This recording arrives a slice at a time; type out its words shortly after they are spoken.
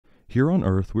Here on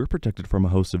Earth, we're protected from a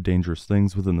host of dangerous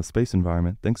things within the space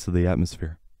environment thanks to the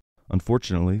atmosphere.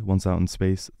 Unfortunately, once out in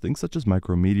space, things such as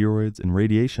micrometeoroids and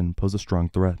radiation pose a strong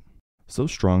threat. So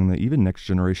strong that even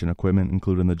next-generation equipment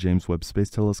including the James Webb Space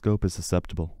Telescope is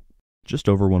susceptible. Just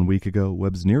over 1 week ago,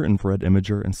 Webb's near-infrared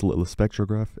imager and slitless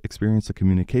spectrograph experienced a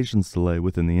communications delay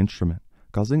within the instrument,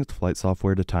 causing its flight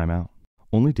software to time out.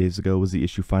 Only days ago was the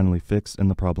issue finally fixed and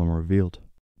the problem revealed.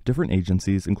 Different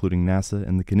agencies, including NASA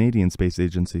and the Canadian Space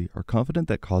Agency, are confident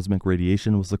that cosmic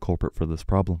radiation was the culprit for this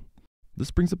problem.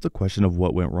 This brings up the question of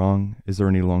what went wrong, is there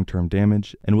any long-term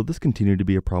damage, and will this continue to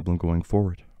be a problem going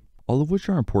forward? All of which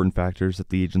are important factors that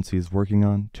the agency is working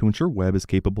on to ensure Webb is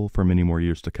capable for many more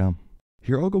years to come.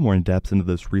 Here I'll go more in depth into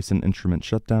this recent instrument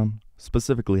shutdown,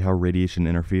 specifically how radiation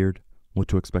interfered, what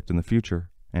to expect in the future,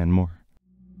 and more.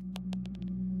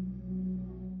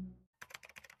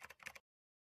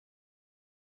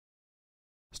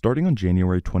 Starting on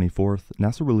January 24th,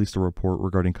 NASA released a report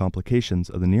regarding complications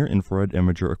of the near-infrared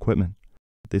imager equipment.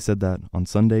 They said that, on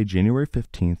Sunday, January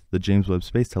 15th, the James Webb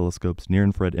Space Telescope's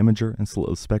near-infrared imager and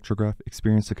slitless spectrograph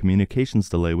experienced a communications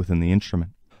delay within the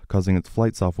instrument, causing its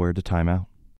flight software to time out.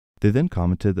 They then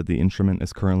commented that the instrument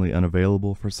is currently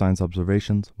unavailable for science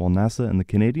observations, while NASA and the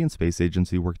Canadian Space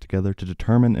Agency work together to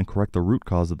determine and correct the root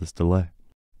cause of this delay.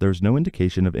 There is no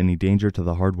indication of any danger to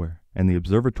the hardware, and the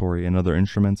observatory and other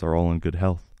instruments are all in good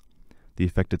health. The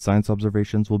affected science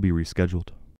observations will be rescheduled.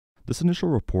 This initial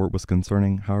report was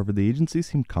concerning, however the agency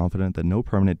seemed confident that no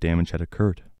permanent damage had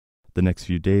occurred. The next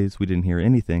few days we didn't hear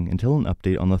anything until an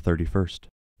update on the 31st.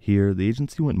 Here, the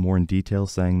agency went more in detail,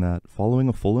 saying that, following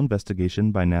a full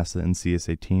investigation by NASA and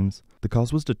CSA teams, the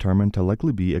cause was determined to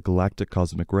likely be a galactic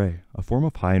cosmic ray, a form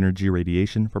of high-energy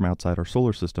radiation from outside our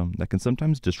solar system that can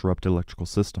sometimes disrupt electrical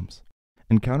systems.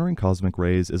 Encountering cosmic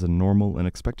rays is a normal and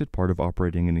expected part of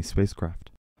operating any spacecraft.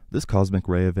 This cosmic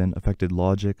ray event affected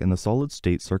logic and the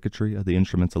solid-state circuitry of the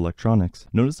instrument's electronics,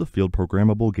 known as the field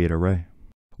programmable gate array.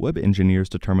 Webb engineers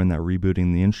determined that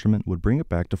rebooting the instrument would bring it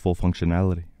back to full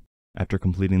functionality. After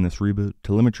completing this reboot,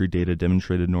 telemetry data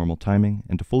demonstrated normal timing,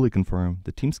 and to fully confirm,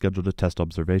 the team scheduled a test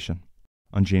observation.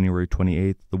 On January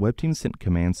 28th, the Webb team sent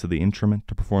commands to the instrument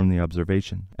to perform the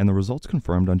observation, and the results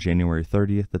confirmed on January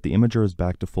 30th that the imager is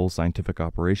back to full scientific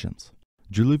operations.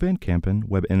 Julie Van Kampen,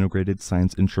 Webb Integrated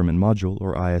Science Instrument Module,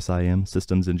 or ISIM,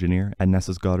 systems engineer at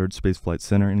NASA's Goddard Space Flight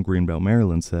Center in Greenbelt,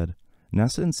 Maryland, said,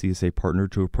 NASA and CSA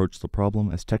partnered to approach the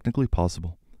problem as technically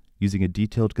possible, using a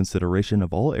detailed consideration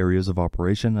of all areas of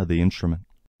operation of the instrument.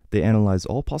 They analyzed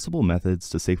all possible methods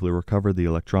to safely recover the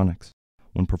electronics.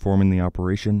 When performing the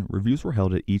operation, reviews were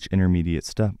held at each intermediate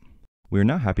step. We are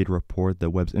now happy to report that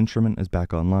Webb's instrument is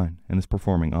back online and is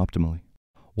performing optimally.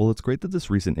 While it's great that this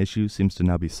recent issue seems to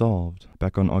now be solved,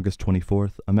 back on August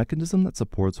 24th, a mechanism that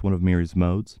supports one of NIRISS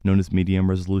modes, known as medium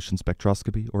resolution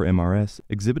spectroscopy or MRS,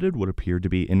 exhibited what appeared to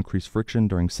be increased friction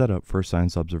during setup for a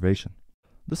science observation.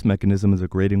 This mechanism is a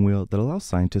grading wheel that allows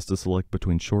scientists to select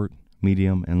between short,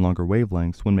 medium, and longer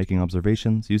wavelengths when making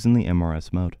observations using the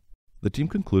MRS mode. The team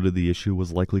concluded the issue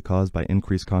was likely caused by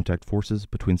increased contact forces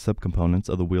between subcomponents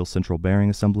of the wheel's central bearing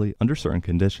assembly under certain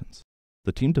conditions.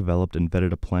 The team developed and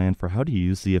vetted a plan for how to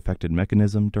use the affected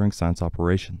mechanism during science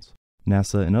operations.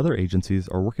 NASA and other agencies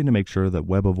are working to make sure that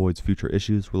Webb avoids future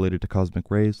issues related to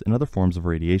cosmic rays and other forms of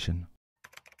radiation.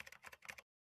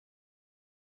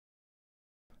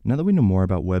 Now that we know more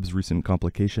about Webb's recent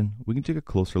complication, we can take a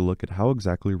closer look at how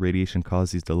exactly radiation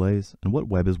caused these delays and what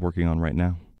Webb is working on right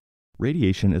now.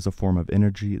 Radiation is a form of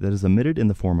energy that is emitted in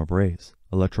the form of rays,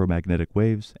 electromagnetic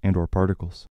waves, and/or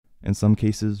particles. In some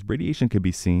cases, radiation can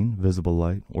be seen, visible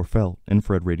light, or felt,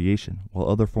 infrared radiation, while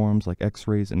other forms like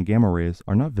X-rays and gamma rays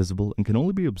are not visible and can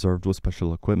only be observed with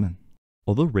special equipment.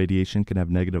 Although radiation can have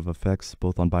negative effects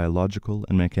both on biological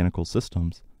and mechanical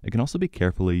systems, it can also be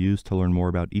carefully used to learn more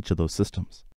about each of those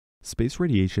systems. Space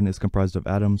radiation is comprised of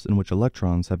atoms in which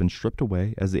electrons have been stripped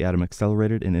away as the atom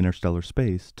accelerated in interstellar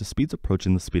space to speeds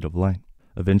approaching the speed of light.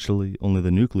 Eventually, only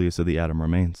the nucleus of the atom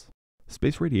remains.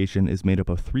 Space radiation is made up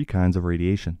of three kinds of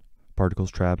radiation: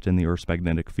 particles trapped in the Earth's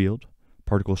magnetic field,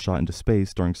 particles shot into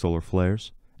space during solar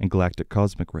flares, and galactic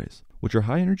cosmic rays, which are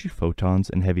high-energy photons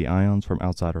and heavy ions from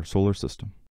outside our solar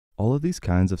system. All of these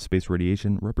kinds of space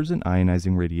radiation represent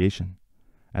ionizing radiation.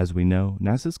 As we know,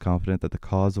 NASA is confident that the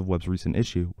cause of Webb's recent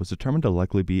issue was determined to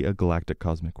likely be a galactic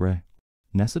cosmic ray.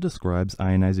 NASA describes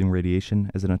ionizing radiation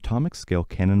as an atomic-scale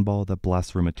cannonball that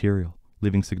blasts through material,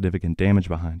 leaving significant damage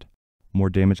behind. More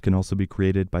damage can also be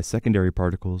created by secondary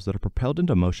particles that are propelled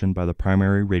into motion by the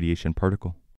primary radiation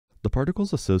particle. The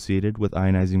particles associated with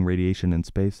ionizing radiation in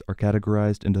space are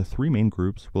categorized into three main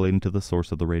groups relating to the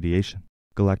source of the radiation.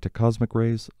 galactic cosmic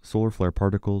rays, solar flare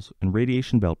particles, and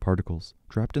radiation belt particles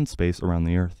trapped in space around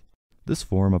the Earth. This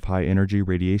form of high-energy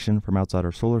radiation from outside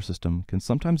our solar system can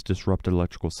sometimes disrupt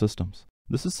electrical systems.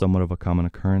 This is somewhat of a common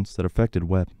occurrence that affected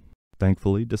Webb.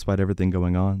 Thankfully, despite everything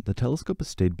going on, the telescope has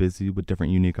stayed busy with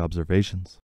different unique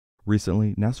observations.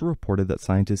 Recently, NASA reported that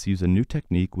scientists use a new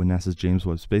technique with NASA's James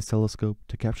Webb Space Telescope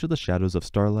to capture the shadows of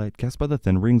starlight cast by the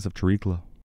thin rings of Triklo.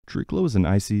 Triklo is an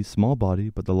icy, small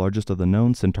body but the largest of the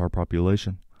known centaur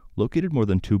population, located more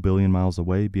than 2 billion miles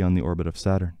away beyond the orbit of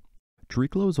Saturn.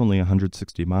 Triklo is only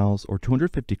 160 miles or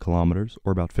 250 kilometers,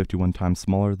 or about 51 times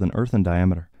smaller than Earth in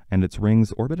diameter, and its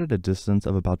rings orbit at a distance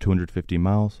of about 250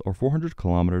 miles or 400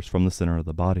 kilometers from the center of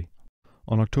the body.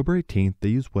 On October 18th, they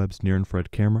used Webb's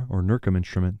near-infrared camera, or NIRCam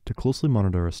instrument, to closely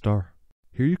monitor a star.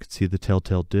 Here you can see the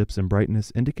telltale dips in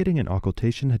brightness indicating an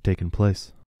occultation had taken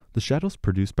place. The shadows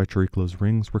produced by Triklo's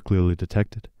rings were clearly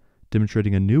detected,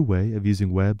 demonstrating a new way of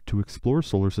using Webb to explore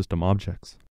solar system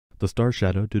objects. The star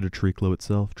shadow, due to Triklo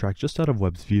itself, tracked just out of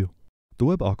Webb's view. The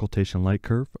Webb occultation light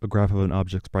curve, a graph of an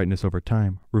object's brightness over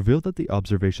time, revealed that the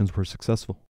observations were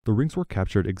successful. The rings were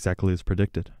captured exactly as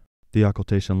predicted. The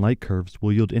occultation light curves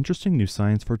will yield interesting new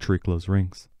science for Triklo's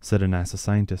rings, said a NASA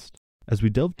scientist. As we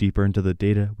delve deeper into the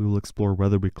data, we will explore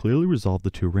whether we clearly resolve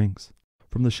the two rings.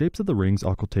 From the shapes of the ring's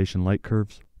occultation light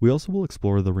curves, we also will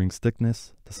explore the ring's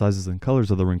thickness, the sizes and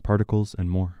colors of the ring particles, and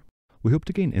more. We hope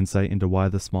to gain insight into why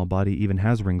the small body even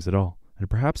has rings at all, and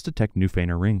perhaps detect new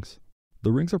fainter rings.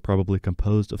 The rings are probably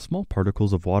composed of small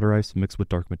particles of water ice mixed with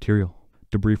dark material,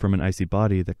 debris from an icy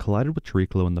body that collided with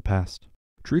Triklo in the past.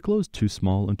 Triklo is too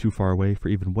small and too far away for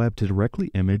even Webb to directly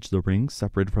image the rings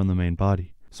separated from the main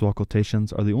body, so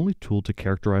occultations are the only tool to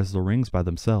characterize the rings by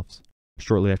themselves.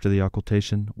 Shortly after the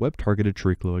occultation, Webb targeted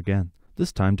Triklo again,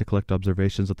 this time to collect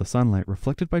observations of the sunlight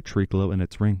reflected by Triklo and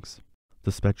its rings.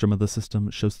 The spectrum of the system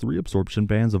shows 3 absorption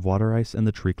bands of water ice in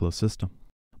the Triklo system.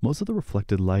 Most of the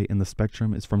reflected light in the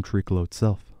spectrum is from Triklo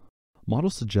itself.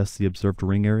 Models suggest the observed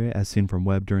ring area as seen from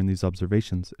Webb during these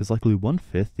observations is likely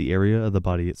 1/5 the area of the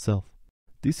body itself.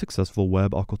 These successful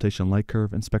Webb occultation light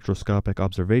curve and spectroscopic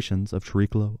observations of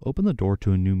Triklo open the door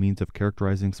to a new means of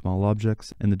characterizing small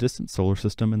objects in the distant solar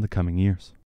system in the coming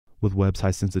years. With Webb's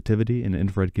high sensitivity and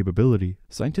infrared capability,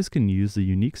 scientists can use the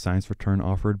unique science return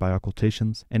offered by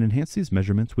occultations and enhance these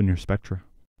measurements with near spectra.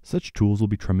 Such tools will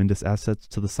be tremendous assets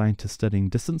to the scientists studying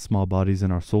distant small bodies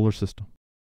in our solar system.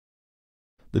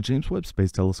 The James Webb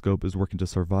Space Telescope is working to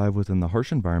survive within the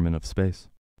harsh environment of space.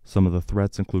 Some of the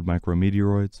threats include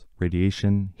micrometeoroids,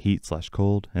 radiation,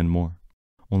 heat/cold, and more.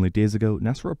 Only days ago,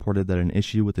 NASA reported that an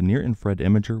issue with the near-infrared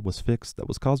imager was fixed that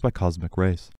was caused by cosmic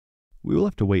rays. We will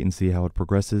have to wait and see how it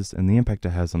progresses and the impact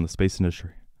it has on the space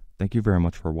industry. Thank you very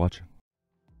much for watching.